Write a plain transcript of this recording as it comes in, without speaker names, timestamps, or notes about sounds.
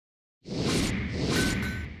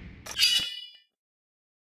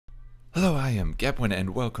Hello, I am Gepwin,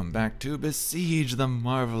 and welcome back to Besiege, the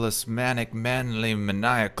marvelous, manic, manly,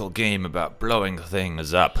 maniacal game about blowing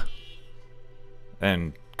things up.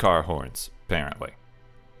 And car horns, apparently.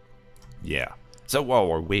 Yeah. So while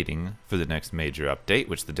we're waiting for the next major update,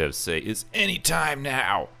 which the devs say is anytime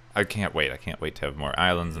now, I can't wait. I can't wait to have more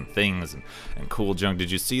islands and things and cool junk.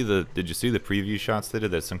 Did you see the preview shots they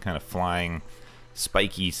did? There's some kind of flying,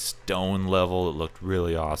 spiky stone level. It looked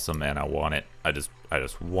really awesome, and I want it. I just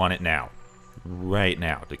want it now, right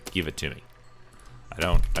now, to give it to me. I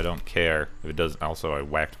don't care if it doesn't. Also, I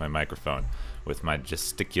whacked my microphone with my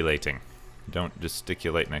gesticulating. Don't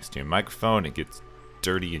gesticulate next to your microphone. It gets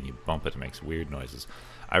dirty and you bump it. It makes weird noises.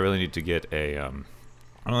 I really need to get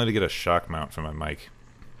a shock mount for my mic.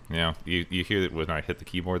 You know, you hear it when I hit the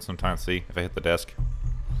keyboard sometimes. See, if I hit the desk,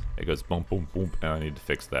 it goes boom, boom, boom, and I need to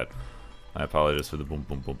fix that. I apologize for the boom,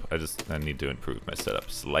 boom, boom. I need to improve my setup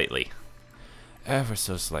slightly. Ever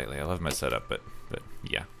so slightly. I love my setup, but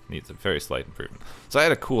yeah, needs a very slight improvement. So I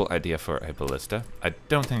had a cool idea for a ballista. I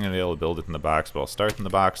don't think I'm going to be able to build it in the box, but I'll start in the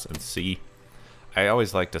box and see. I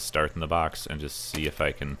always like to start in the box and just see if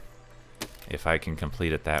I can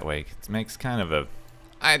complete it that way. It makes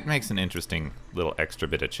it makes an interesting little extra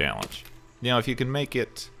bit of challenge. You know, if you can make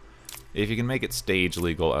it stage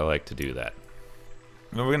legal, I like to do that.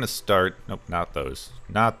 Well, we're gonna start. Nope, not those.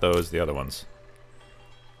 Not those. The other ones.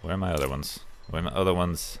 Where are my other ones? Where are my other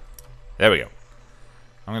ones? There we go.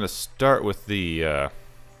 I'm gonna start with the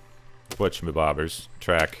whatchamabobbers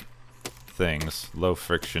track things, low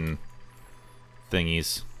friction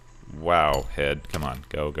thingies. Wow, head, come on,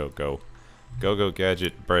 go, go, go, go, go,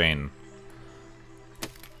 gadget brain.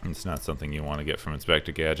 It's not something you want to get from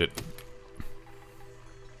Inspector Gadget.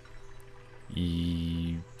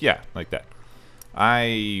 Yeah, like that.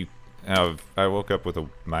 I woke up with a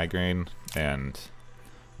migraine, and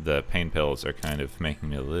the pain pills are kind of making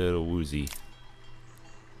me a little woozy.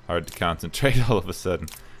 Hard to concentrate all of a sudden.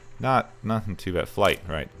 Nothing too bad. Flight,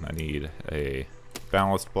 right? I need a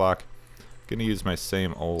ballast block. Gonna use my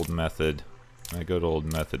same old method, my good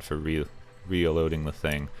old method for reloading the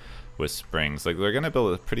thing with springs. Like, we're gonna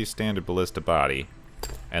build a pretty standard ballista body,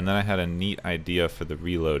 and then I had a neat idea for the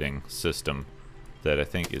reloading system that I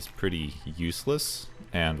think is pretty useless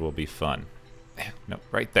and will be fun. No,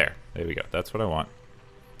 right there. There we go. That's what I want.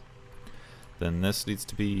 Then this needs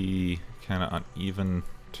to be kind of on even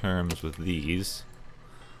terms with these.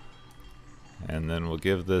 And then we'll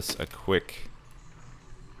give this a quick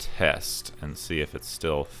test and see if it's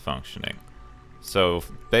still functioning. So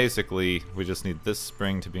basically, we just need this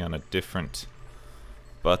spring to be on a different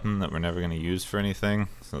button that we're never going to use for anything.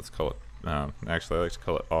 So let's call it, actually I like to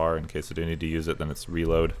call it R in case I do need to use it, then it's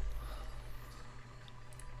reload.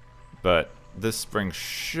 But this spring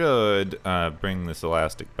should bring this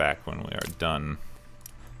elastic back when we are done.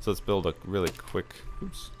 So let's build a really quick,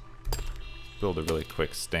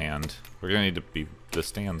 stand. We're going to need to be, the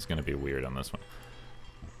stand's going to be weird on this one.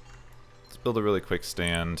 Let's build a really quick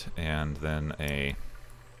stand and then a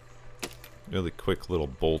really quick little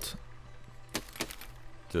bolt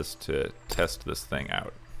just to test this thing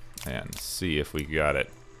out and see if we got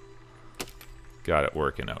it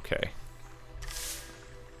working okay.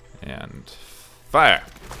 And fire!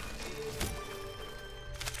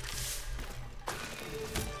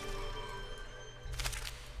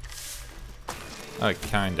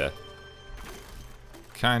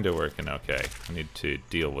 Kinda working okay. I need to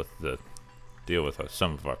deal with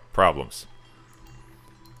some of our problems.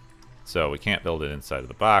 So we can't build it inside of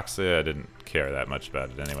the box. I didn't care that much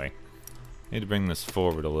about it anyway. Need to bring this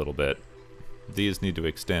forward a little bit. These need to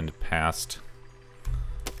extend past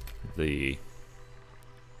the.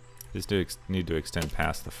 These need to extend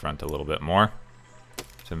past the front a little bit more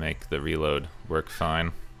to make the reload work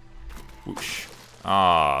fine. Whoosh!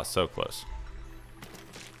 Ah, so close.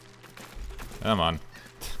 Come on.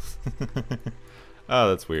 Oh,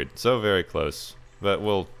 that's weird. So very close, but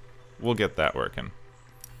we'll get that working.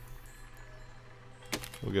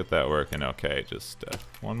 We'll get that working okay. Just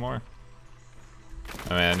one more.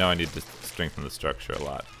 I mean, I know I need to strengthen the structure a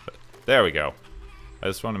lot, but there we go. I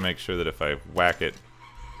just want to make sure that if I whack it,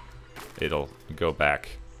 it'll go back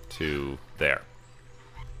to there.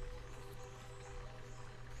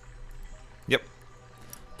 Yep.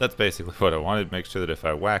 That's basically what I wanted. Make sure that if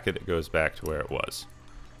I whack it, it goes back to where it was.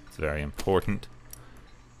 It's very important.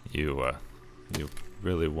 You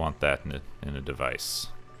really want that in a device.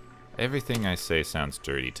 Everything I say sounds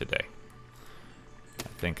dirty today. I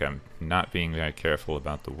think I'm not being very careful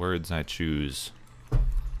about the words I choose.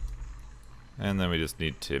 And then we just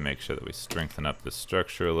need to make sure that we strengthen up the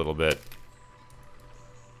structure a little bit.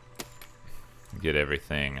 Get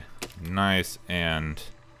everything nice and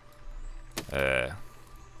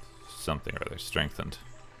something or other, strengthened.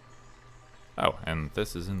 Oh, and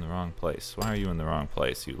this is in the wrong place. Why are you in the wrong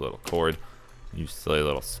place, you little cord? You silly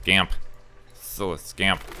little scamp. Silly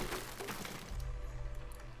scamp.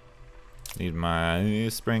 Need my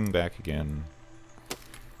spring back again.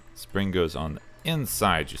 Spring goes on the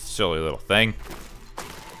inside, you silly little thing.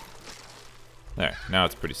 There, now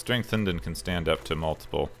it's pretty strengthened and can stand up to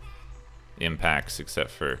multiple impacts,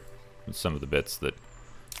 except for some of the bits that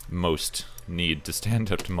most need to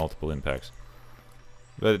stand up to multiple impacts.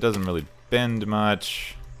 But it doesn't really bend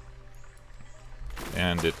much.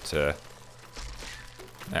 And it,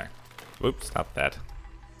 there. Whoops, stop that.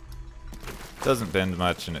 Doesn't bend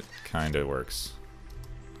much, and it kinda works.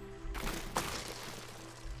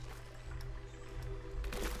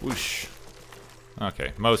 Whoosh.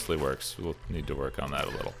 Okay, mostly works. We'll need to work on that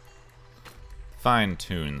a little.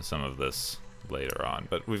 Fine-tune some of this later on,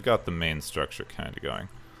 but we've got the main structure kinda going.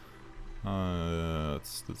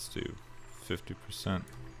 Let's do 50%.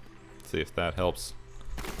 See if that helps.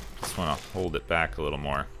 Just wanna hold it back a little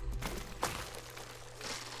more.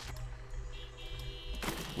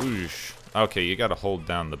 Whoosh. Okay, you gotta hold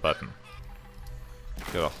down the button. You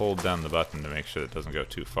gotta hold down the button to make sure it doesn't go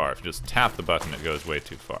too far. If you just tap the button, it goes way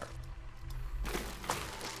too far.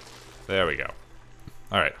 There we go.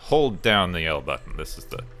 Alright, hold down the L button. This is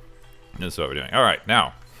what we're doing. Alright,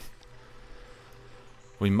 now.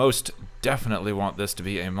 We most definitely want this to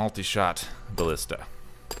be a multi-shot ballista.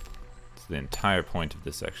 It's the entire point of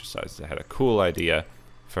this exercise. I had a cool idea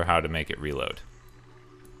for how to make it reload.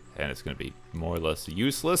 And it's going to be more or less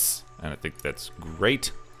useless, and I think that's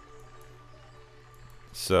great.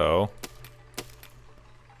 So,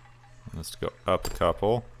 let's go up a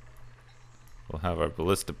couple. We'll have our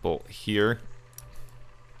ballista bolt here.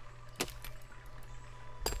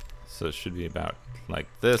 So it should be about like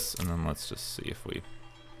this, and then let's just see if we...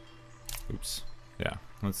 Oops. Yeah,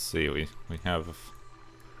 let's see. We have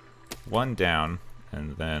one down,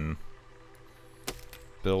 and then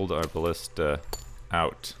build our ballista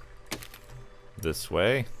out this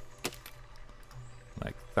way.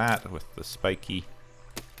 Like that, with the spiky.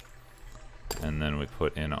 And then we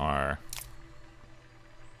put in our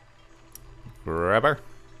grabber.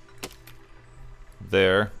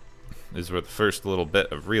 There is where the first little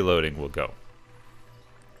bit of reloading will go.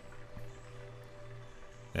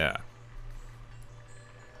 Yeah.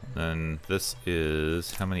 Then this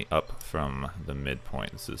is how many up from the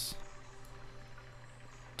midpoint? This is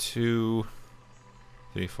 2,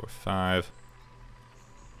 3, 4, 5.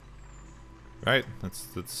 Right?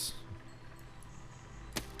 That's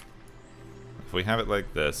if we have it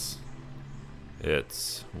like this,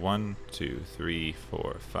 it's 1, 2, 3,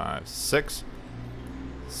 4, 5, 6.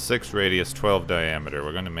 6 radius, 12 diameter.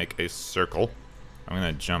 We're going to make a circle. I'm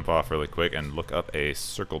going to jump off really quick and look up a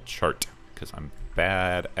circle chart, because I'm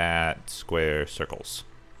bad at square circles.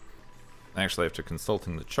 Actually, after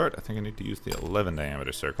consulting the chart, I think I need to use the 11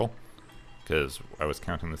 diameter circle, because I was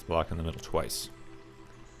counting this block in the middle twice.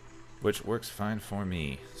 Which works fine for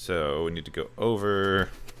me. So we need to go over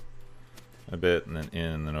a bit, and then in,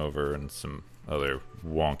 and then over, and some other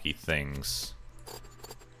wonky things.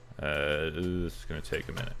 This is going to take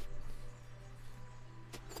a minute.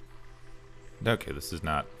 Okay, this is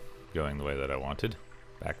not going the way that I wanted.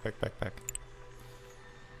 Back, back, back, back.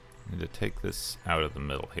 I need to take this out of the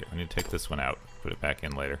middle here. I need to take this one out, put it back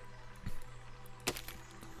in later.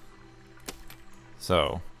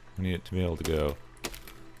 So, we need it to be able to go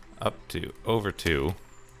up to over 2,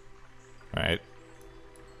 right?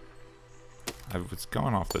 I was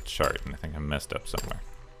going off the chart, and I think I messed up somewhere.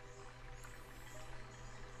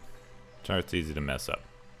 Chart's easy to mess up.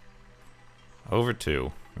 Over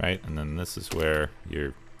 2, right? And then this is where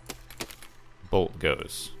your bolt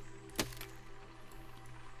goes.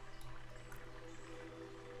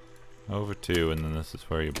 Over 2, and then this is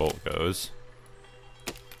where your bolt goes.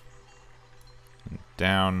 And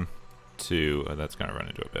down 2. Oh, that's going to run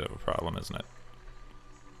into a bit of a problem, isn't it?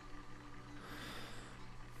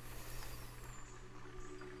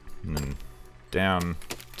 And then down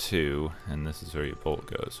 2, and this is where your bolt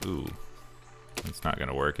goes. Ooh. That's not going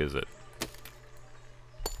to work, is it?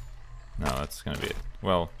 No, that's going to be it.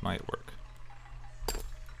 Well, might work.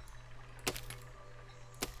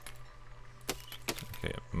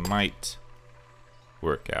 Okay, it might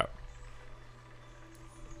work out.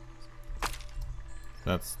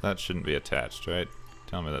 That shouldn't be attached, right?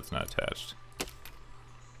 Tell me that's not attached.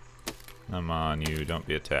 Come on, you. Don't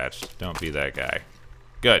be attached. Don't be that guy.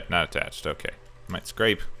 Good, not attached. Okay. Might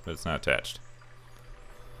scrape, but it's not attached.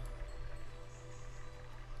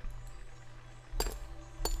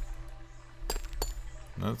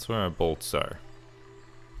 That's where our bolts are.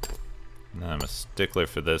 And I'm a stickler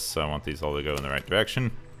for this, so I want these all to go in the right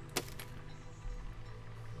direction.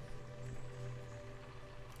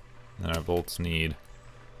 Then our bolts need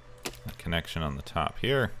a connection on the top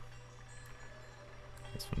here.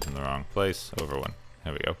 This one's in the wrong place. Over one.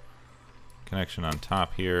 There we go. Connection on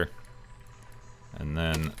top here. And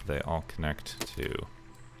then they all connect to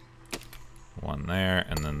one there.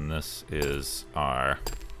 And then this is our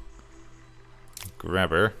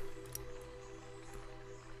grabber.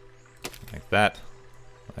 Like that.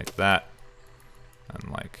 Like that.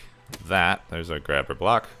 And like that. There's our grabber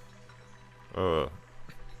block. Oh.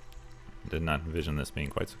 Did not envision this being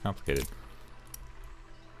quite so complicated.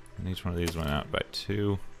 And each one of these went out by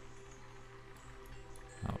 2.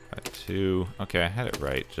 Out by 2. Okay, I had it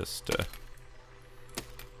right. Just,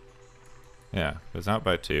 yeah, it goes out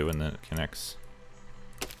by 2, and then it connects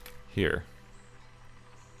here.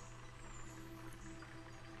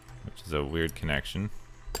 Which is a weird connection.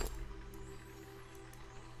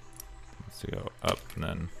 Let's go up, and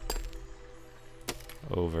then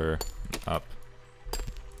over, and up,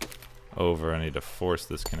 over. I need to force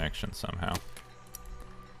this connection somehow.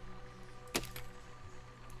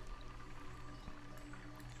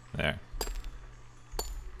 There.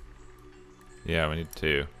 Yeah, we need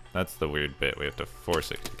to. That's the weird bit. We have to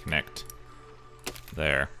force it to connect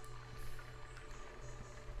there.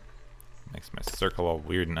 Makes my circle all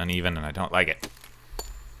weird and uneven, and I don't like it.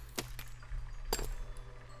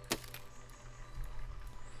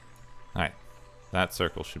 Alright. That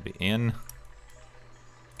circle should be in.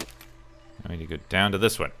 I need to go down to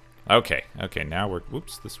this one. Okay. Okay, now we're...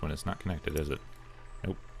 Whoops, this one is not connected, is it?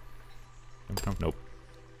 Nope. Nope, nope, nope.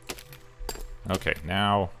 Okay,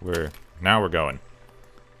 now we're going.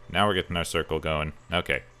 Now we're getting our circle going.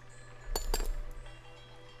 Okay.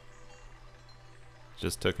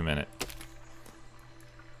 Just took a minute.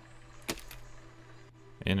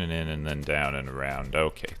 In and then down and around.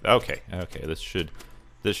 Okay. Okay. Okay, this should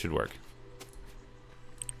work.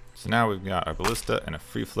 So now we've got our ballista and a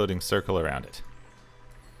free floating circle around it.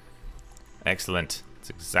 Excellent.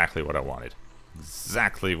 That's exactly what I wanted.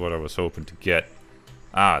 Exactly what I was hoping to get.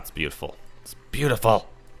 Ah, it's beautiful. It's beautiful.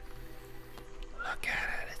 Look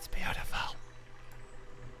at it. It's beautiful.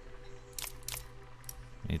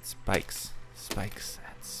 Need spikes. Spikes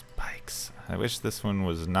and spikes. I wish this one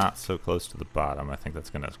was not so close to the bottom. I think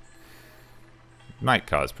that's gonna... might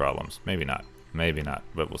cause problems. Maybe not. Maybe not,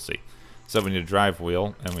 but we'll see. So we need a drive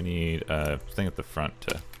wheel, and we need a thing at the front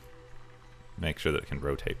to make sure that it can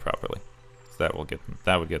rotate properly. So that would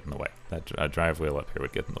get in the way. That drive wheel up here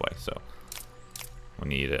would get in the way. So we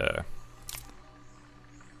need a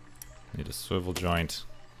swivel joint,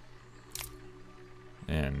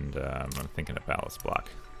 and I'm thinking a ballast block.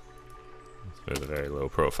 It's a very low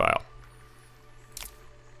profile.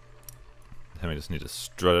 Then we just need to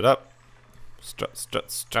strut it up. Strut,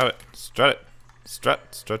 strut, strut it, strut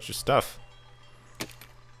it, strut your stuff.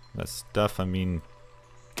 That stuff, I mean,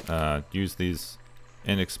 use these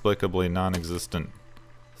inexplicably non-existent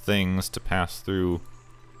things to pass through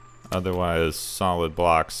otherwise solid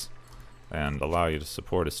blocks and allow you to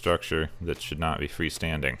support a structure that should not be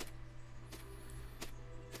freestanding.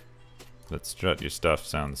 But strut your stuff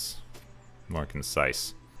sounds more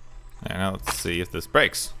concise. Alright, now let's see if this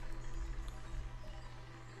breaks.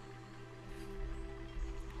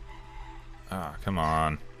 Ah, come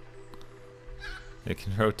on. It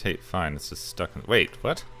can rotate fine, it's just stuck in... Wait,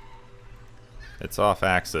 what? It's off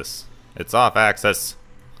axis. It's off axis!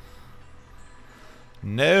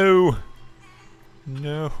 No!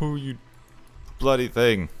 No, you bloody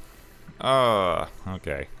thing. Ah,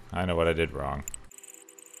 okay. I know what I did wrong.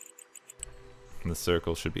 The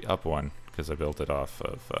circle should be up one, because I built it off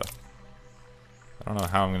of... I don't know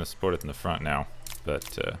how I'm going to support it in the front now, but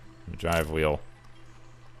the drive wheel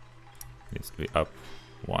needs to be up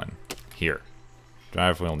one. Here.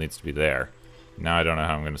 Drive wheel needs to be there. Now I don't know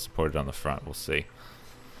how I'm going to support it on the front. We'll see.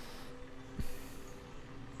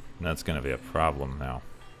 That's going to be a problem now.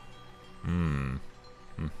 Going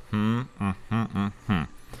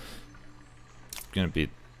to be a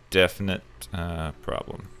definite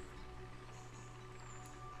problem.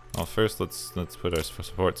 Well, first let's put our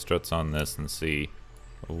support struts on this and see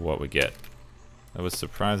what we get. It was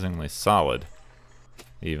surprisingly solid,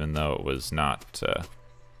 even though it was not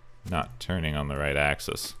turning on the right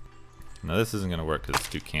axis. Now this isn't going to work because it's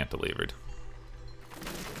too cantilevered.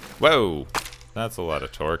 Whoa! That's a lot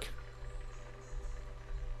of torque.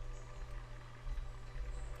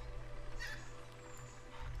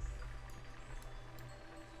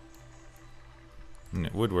 And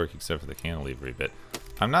it would work except for the cantilevery bit.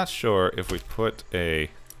 I'm not sure if we put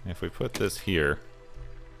this here,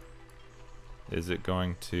 is it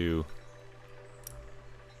going to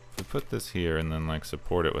If we put this here and then like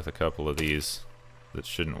support it with a couple of these that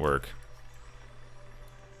shouldn't work,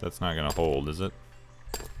 that's not gonna hold, is it?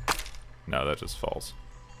 No, that just falls.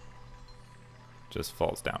 Just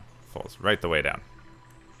falls down. Falls right the way down.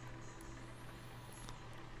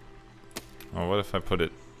 Oh, what if I put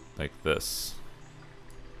it like this?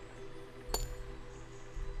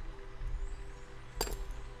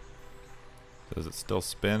 Does it still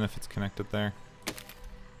spin if it's connected there?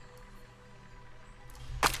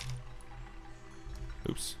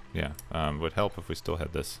 Oops. Yeah. Would help if we still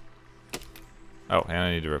had this. Oh, and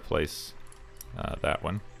I need to replace that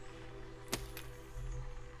one.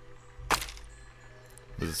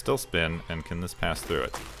 Does it still spin, and can this pass through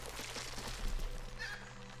it?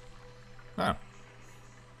 Oh.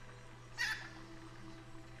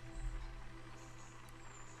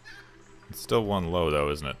 It's still one low, though,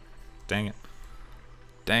 isn't it? Dang it.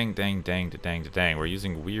 Dang, dang, dang, dang, dang. We're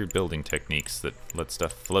using weird building techniques that let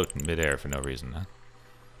stuff float in midair for no reason, huh?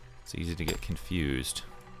 It's easy to get confused.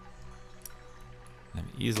 I'm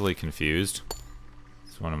easily confused.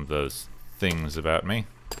 It's one of those things about me.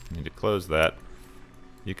 I need to close that.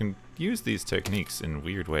 You can use these techniques in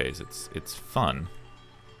weird ways. It's fun.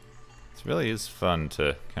 It really is fun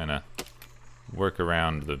to kind of work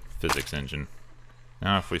around the physics engine.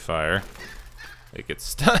 Now if we fire, it gets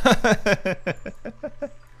stuck.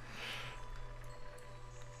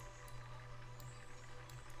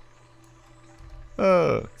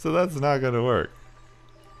 Oh, so that's not gonna work.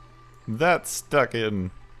 That's stuck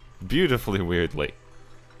in beautifully weirdly.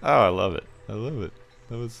 Oh, I love it. I love it.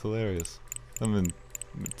 That was hilarious. I mean,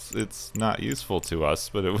 it's not useful to us,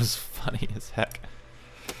 but it was funny as heck.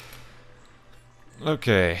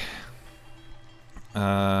 Okay.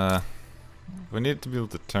 We need to be able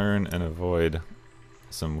to turn and avoid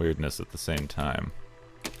some weirdness at the same time.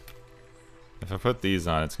 If I put these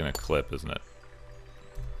on, it's gonna clip, isn't it?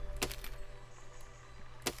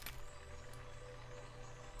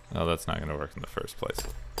 Oh, that's not gonna work in the first place.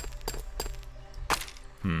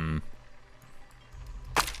 I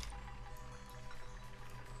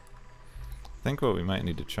think what we might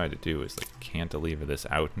need to try to do is like cantilever this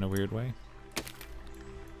out in a weird way.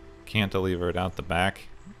 Cantilever it out the back.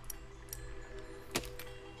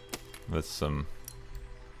 With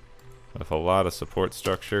a lot of support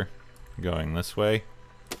structure going this way.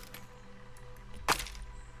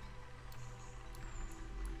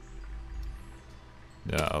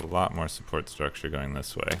 Yeah, a lot more support structure going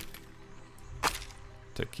this way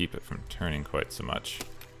to keep it from turning quite so much.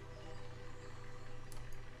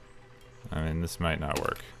 I mean, this might not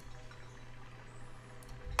work.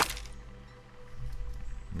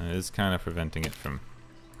 And it is kind of preventing it from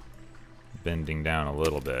bending down a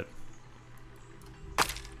little bit.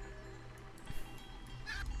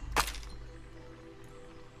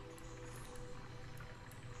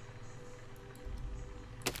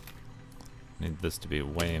 Need this to be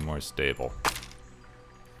way more stable.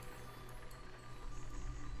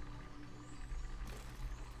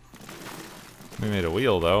 We made a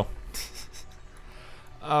wheel, though.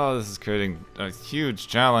 Oh, this is creating a huge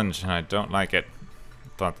challenge, and I don't like it. I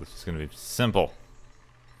thought this was going to be simple.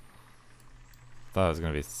 Thought it was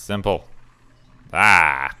going to be simple.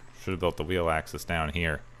 Ah! Should have built the wheel axis down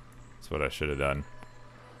here. That's what I should have done.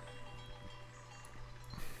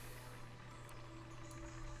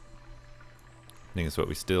 I think it's what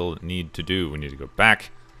we still need to do. We need to go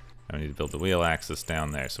back, and we need to build the wheel axis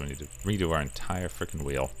down there. So we need to redo our entire frickin'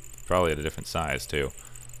 wheel. Probably at a different size, too.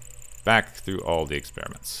 Back through all the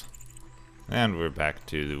experiments. And we're back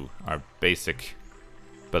to our basic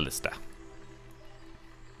ballista.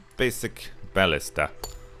 Basic ballista.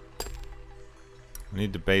 We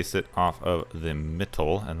need to base it off of the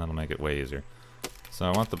middle, and that'll make it way easier. So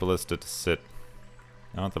I want the ballista to sit...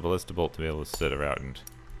 I want the ballista bolt to be able to sit around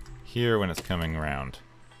here when it's coming around.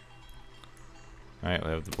 Alright, we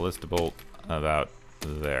have the ballista bolt about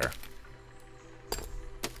there.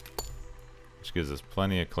 Which gives us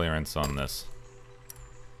plenty of clearance on this.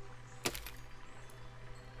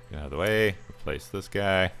 Get out of the way, replace this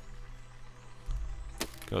guy.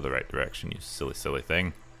 Go the right direction, you silly, silly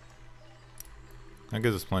thing. That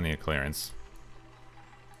gives us plenty of clearance.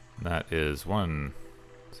 That is one,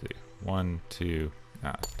 let's see, 1, 2,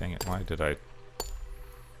 ah, dang it, why did I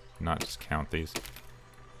not just count these?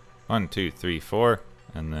 1, 2, 3, 4,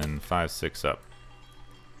 and then 5, 6 up.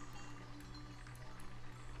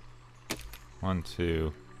 1,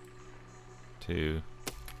 2, 2,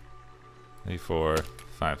 3, 4,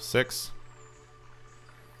 5, 6.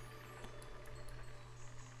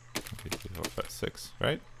 1, 2, 3, 4, 5, 6,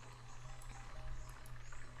 right?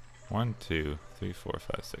 1, 2, 3, 4,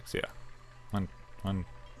 5, 6, yeah. 1,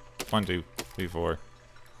 2, 3, 4.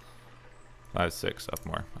 5, 6, up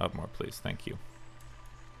more, please. Thank you.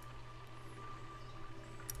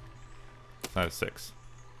 5, 6.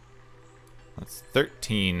 That's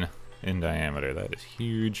 13 in diameter. That is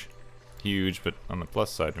huge, huge. But on the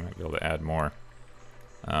plus side, we might be able to add more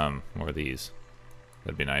of these.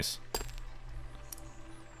 That'd be nice.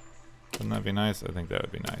 Wouldn't that be nice? I think that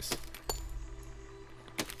would be nice.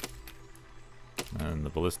 And the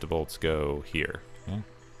ballista bolts go here. Okay.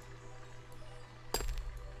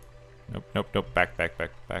 Nope, nope, nope. Back, back,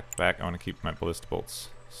 back, back, back. I want to keep my ballista bolts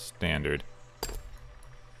standard.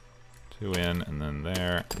 2 in, and then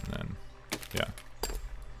there, and then, yeah.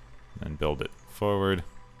 And then build it forward.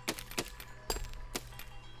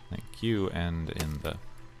 Thank you, and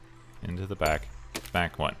into the back.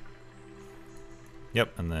 Back 1.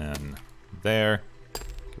 Yep, and then there.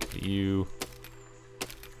 Go to you.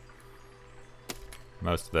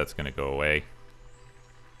 Most of that's going to go away.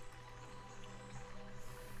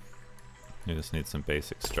 You just need some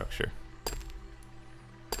basic structure.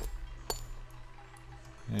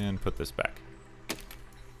 And put this back. You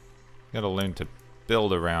gotta learn to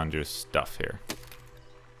build around your stuff here.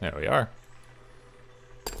 There we are.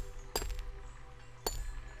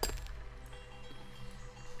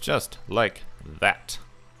 Just like that.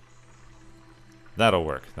 That'll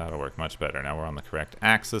work. That'll work much better. Now we're on the correct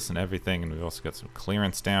axis and everything, and we've also got some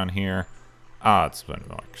clearance down here. Ah, it's going to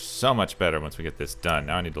work so much better once we get this done.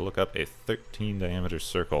 Now I need to look up a 13 diameter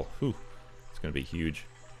circle. Whew, it's going to be huge.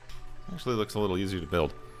 Actually looks a little easier to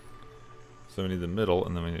build. So we need the middle,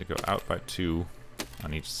 and then we need to go out by 2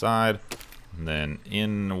 on each side, and then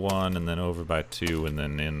in 1, and then over by 2, and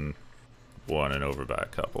then in 1 and over by a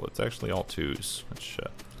couple. It's actually all 2s, which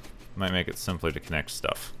might make it simpler to connect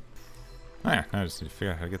stuff. Ah, I just need to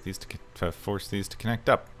figure out how to get these to force these to connect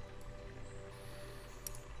up.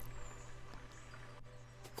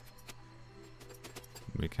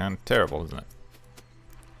 It'd be kind of terrible, isn't it?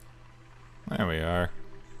 There we are.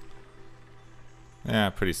 Yeah,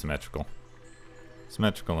 pretty symmetrical.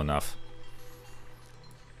 Symmetrical enough.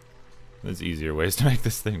 There's easier ways to make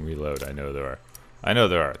this thing reload. I know there are. I know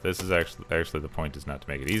there are. This is actually the point is not to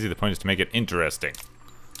make it easy. The point is to make it interesting.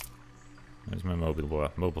 There's my mobile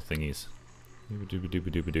thingies.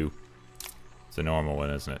 Dooba-dooba-dooba-dooba-doo. It's a normal one,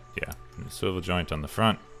 isn't it? Yeah. And a swivel joint on the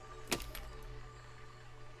front.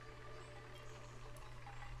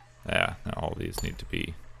 Yeah, now all these need to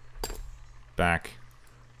be back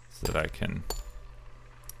so that I can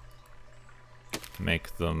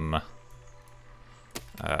make them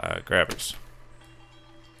grabbers.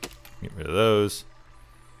 Get rid of those.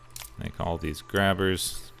 Make all these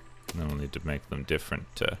grabbers. And then we'll need to make them different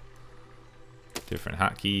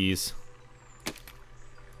hotkeys.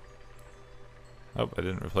 Oh, I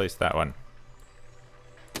didn't replace that one.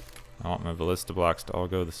 I want my ballista blocks to all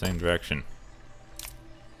go the same direction.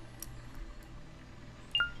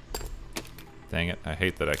 Dang it, I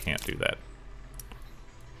hate that I can't do that.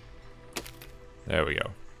 There we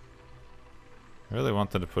go. I really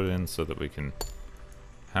want them to put it in so that we can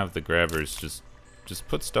have the grabbers just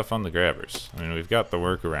put stuff on the grabbers. I mean, we've got the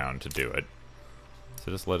workaround to do it.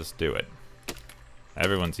 So just let us do it.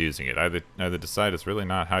 Everyone's using it. Either decide it's really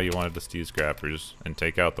not how you wanted us to use grabbers and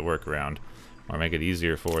take out the workaround, or make it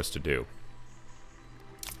easier for us to do.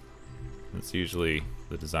 That's usually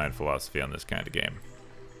the design philosophy on this kind of game.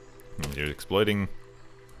 When you're exploiting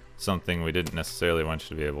something we didn't necessarily want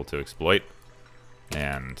you to be able to exploit,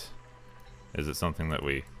 and is it something that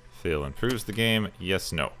we feel improves the game?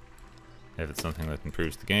 Yes, no. If it's something that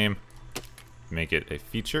improves the game, make it a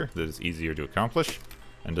feature that is easier to accomplish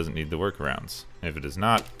and doesn't need the workarounds. If it is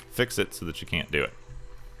not, fix it so that you can't do it.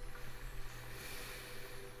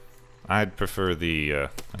 I'd prefer the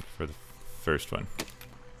first one.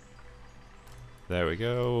 There we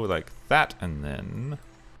go, like that, and then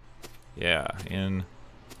yeah, in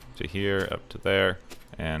to here, up to there,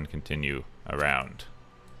 and continue around.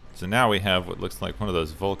 So now we have what looks like one of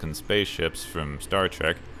those Vulcan spaceships from Star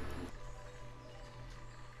Trek.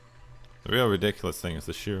 The real ridiculous thing is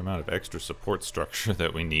the sheer amount of extra support structure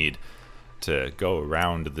that we need to go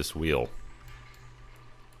around this wheel.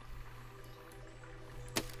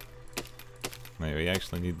 We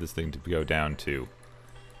actually need this thing to go down to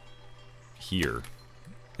here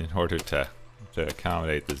in order to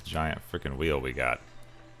accommodate this giant freaking wheel we got.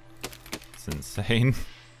 It's insane.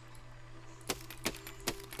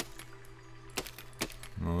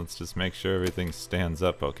 Well, let's just make sure everything stands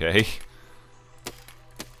up okay.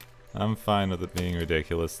 I'm fine with it being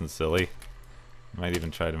ridiculous and silly. Might even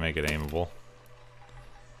try to make it aimable.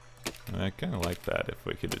 And I kind of like that if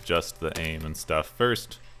we could adjust the aim and stuff.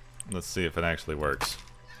 First, let's see if it actually works.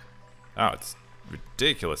 Oh, it's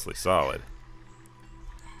ridiculously solid.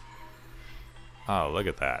 Oh, look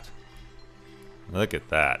at that. Look at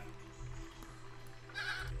that.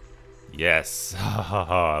 Yes. Oh,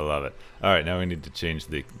 I love it. All right, now we need to change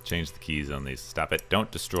the keys on these. Stop it.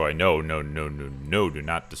 Don't destroy. No, no, no, no, no. Do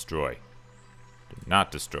not destroy. Do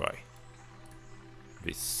not destroy. I'd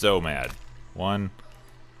be so mad. 1.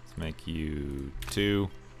 Let's make you 2.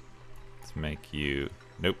 Let's make you...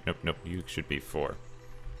 Nope, nope, nope. You should be 4.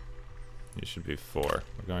 You should be 4.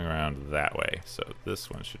 We're going around that way. So this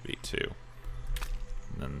one should be 2.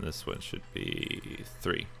 And then this one should be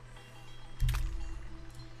 3.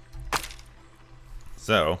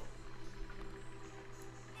 So,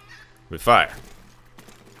 we fire.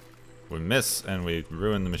 We miss and we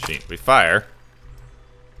ruin the machine. We fire.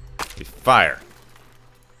 We fire.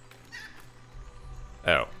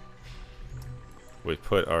 Oh. We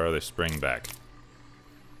put our other spring back.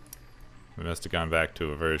 We must have gone back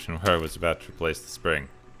to a version where I was about to replace the spring.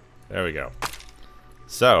 There we go.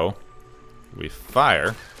 So, we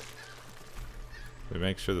fire. We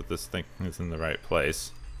make sure that this thing is in the right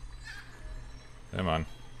place. Come on.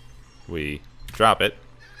 We drop it.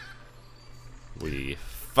 We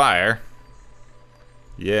fire.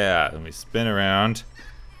 Yeah, and we spin around.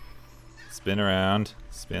 Spin around.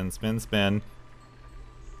 Spin, spin, spin.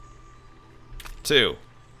 2.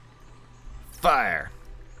 Fire.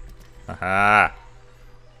 Haha.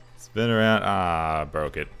 Spin around. Ah, I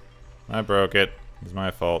broke it. I broke it. It's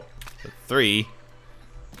my fault. But 3.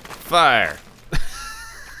 Fire.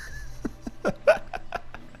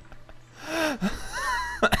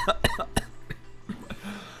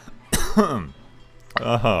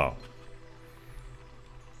 Oh.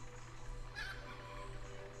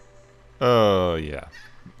 Oh, yeah.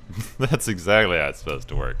 That's exactly how it's supposed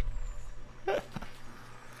to work.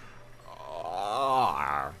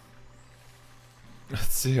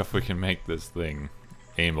 Let's see if we can make this thing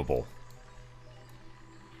aimable.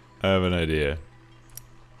 I have an idea.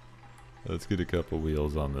 Let's get a couple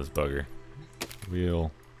wheels on this bugger.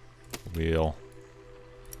 Wheel. Wheel.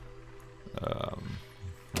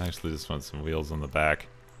 I actually just want some wheels on the back.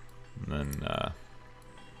 And then, a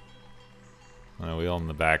wheel on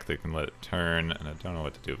the back that can let it turn, and I don't know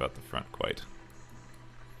what to do about the front quite.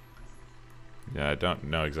 Yeah, I don't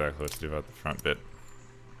know exactly what to do about the front bit.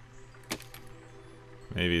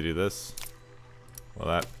 Maybe do this. Will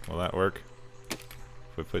that work?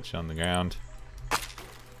 If we put you on the ground.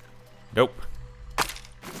 Nope.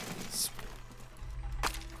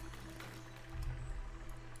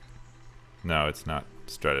 No, it's not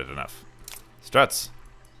strutted enough. Struts!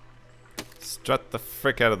 Strut the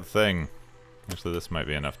frick out of the thing. Actually, this might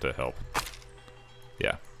be enough to help.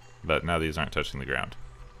 Yeah, but now these aren't touching the ground.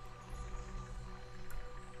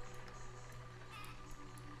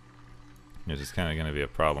 It's just kind of going to be a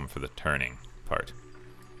problem for the turning part.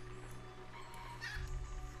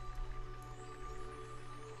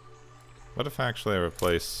 What if actually I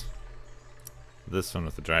replace this one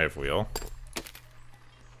with the drive wheel?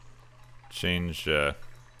 Change, yeah,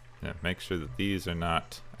 make sure that these are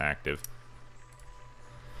not active.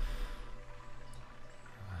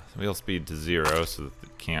 Wheel speed to 0 so that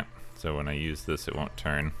it can't, so when I use this it won't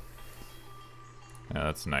turn. Yeah,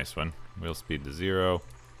 that's a nice one. Wheel speed to 0.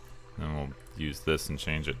 Then we'll use this and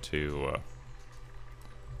change it to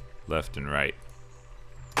left and right.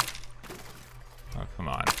 Oh, come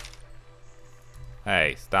on.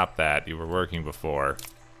 Hey, stop that. You were working before.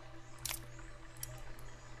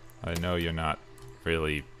 I know you're not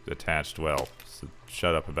really attached well, so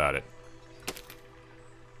shut up about it.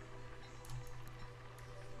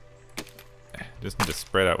 Just need to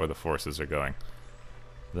spread out where the forces are going.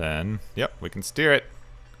 Then, yep, we can steer it.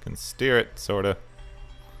 Can steer it, sorta.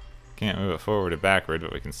 Can't move it forward or backward,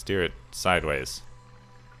 but we can steer it sideways.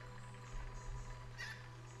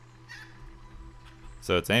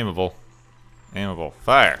 So it's aimable. Aimable.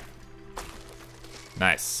 Fire!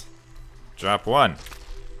 Nice. Drop 1.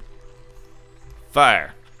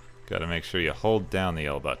 Fire! Gotta make sure you hold down the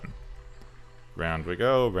L button. Round we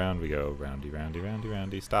go, round we go, roundy, roundy, roundy,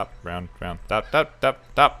 roundy. Stop, round, round, stop, stop, stop,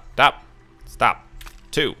 stop, stop. Stop.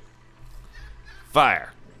 2.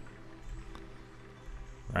 Fire!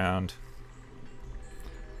 Round.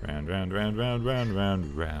 Round, round, round, round, round,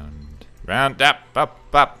 round, round. Round, up,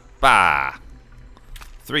 ba.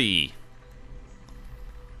 3.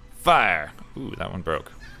 Fire! Ooh, that one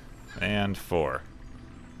broke. And 4.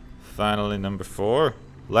 Finally, number 4.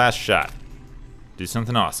 Last shot. Do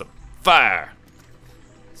something awesome. Fire!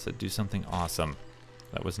 Said do something awesome.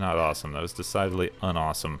 That was not awesome. That was decidedly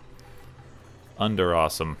unawesome.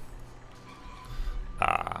 Under-awesome.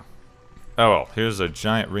 Ah. Oh well, here's a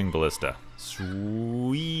giant ring ballista.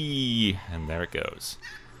 Sweet! And there it goes.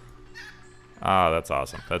 Ah, that's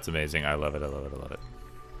awesome. That's amazing. I love it, I love it, I love it.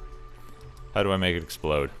 How do I make it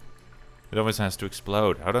explode? It always has to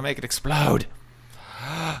explode. How do I make it explode?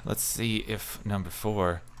 Let's see if number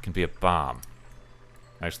 4 can be a bomb.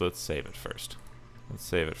 Actually, let's save it first. Let's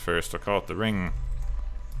save it first. I'll call it the ring.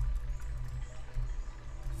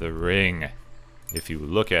 The ring. If you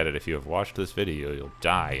look at it, if you have watched this video, you'll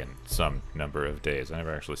die in some number of days. I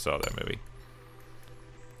never actually saw that movie.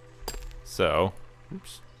 So,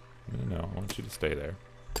 oops. No, I want you to stay there.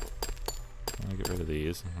 I'm gonna get rid of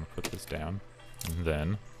these. I'm gonna put this down. And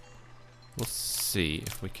then we'll see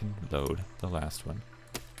if we can load the last one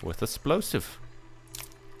with explosive.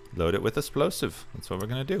 Load it with explosive. That's what we're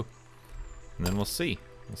gonna do. And then we'll see.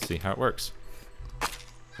 We'll see how it works.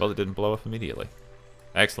 Well, it didn't blow up immediately.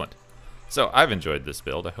 Excellent. So, I've enjoyed this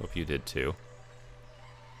build. I hope you did too.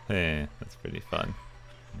 That's pretty fun.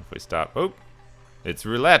 If we stop... Oh! It's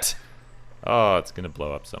roulette! Oh, it's gonna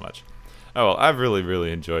blow up so much. Oh, well, I've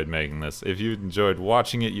really enjoyed making this. If you enjoyed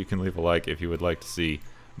watching it, you can leave a like. If you would like to see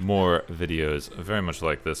more videos very much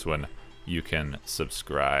like this one, you can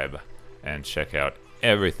subscribe and check out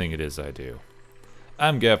everything it is I do.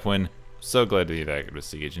 I'm Gepwin. So glad to be back at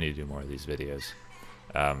Besiege. I need to do more of these videos.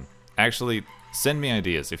 Actually, send me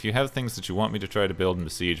ideas. If you have things that you want me to try to build in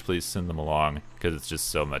Besiege, please send them along, because it's just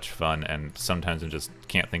so much fun, and sometimes I just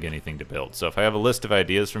can't think of anything to build. So if I have a list of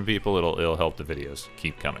ideas from people, it'll help the videos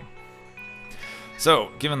keep coming.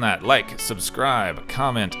 So, given that, like, subscribe,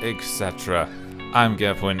 comment, etc. I'm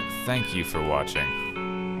Gepwin. Thank you for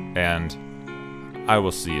watching, and I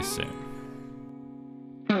will see you soon.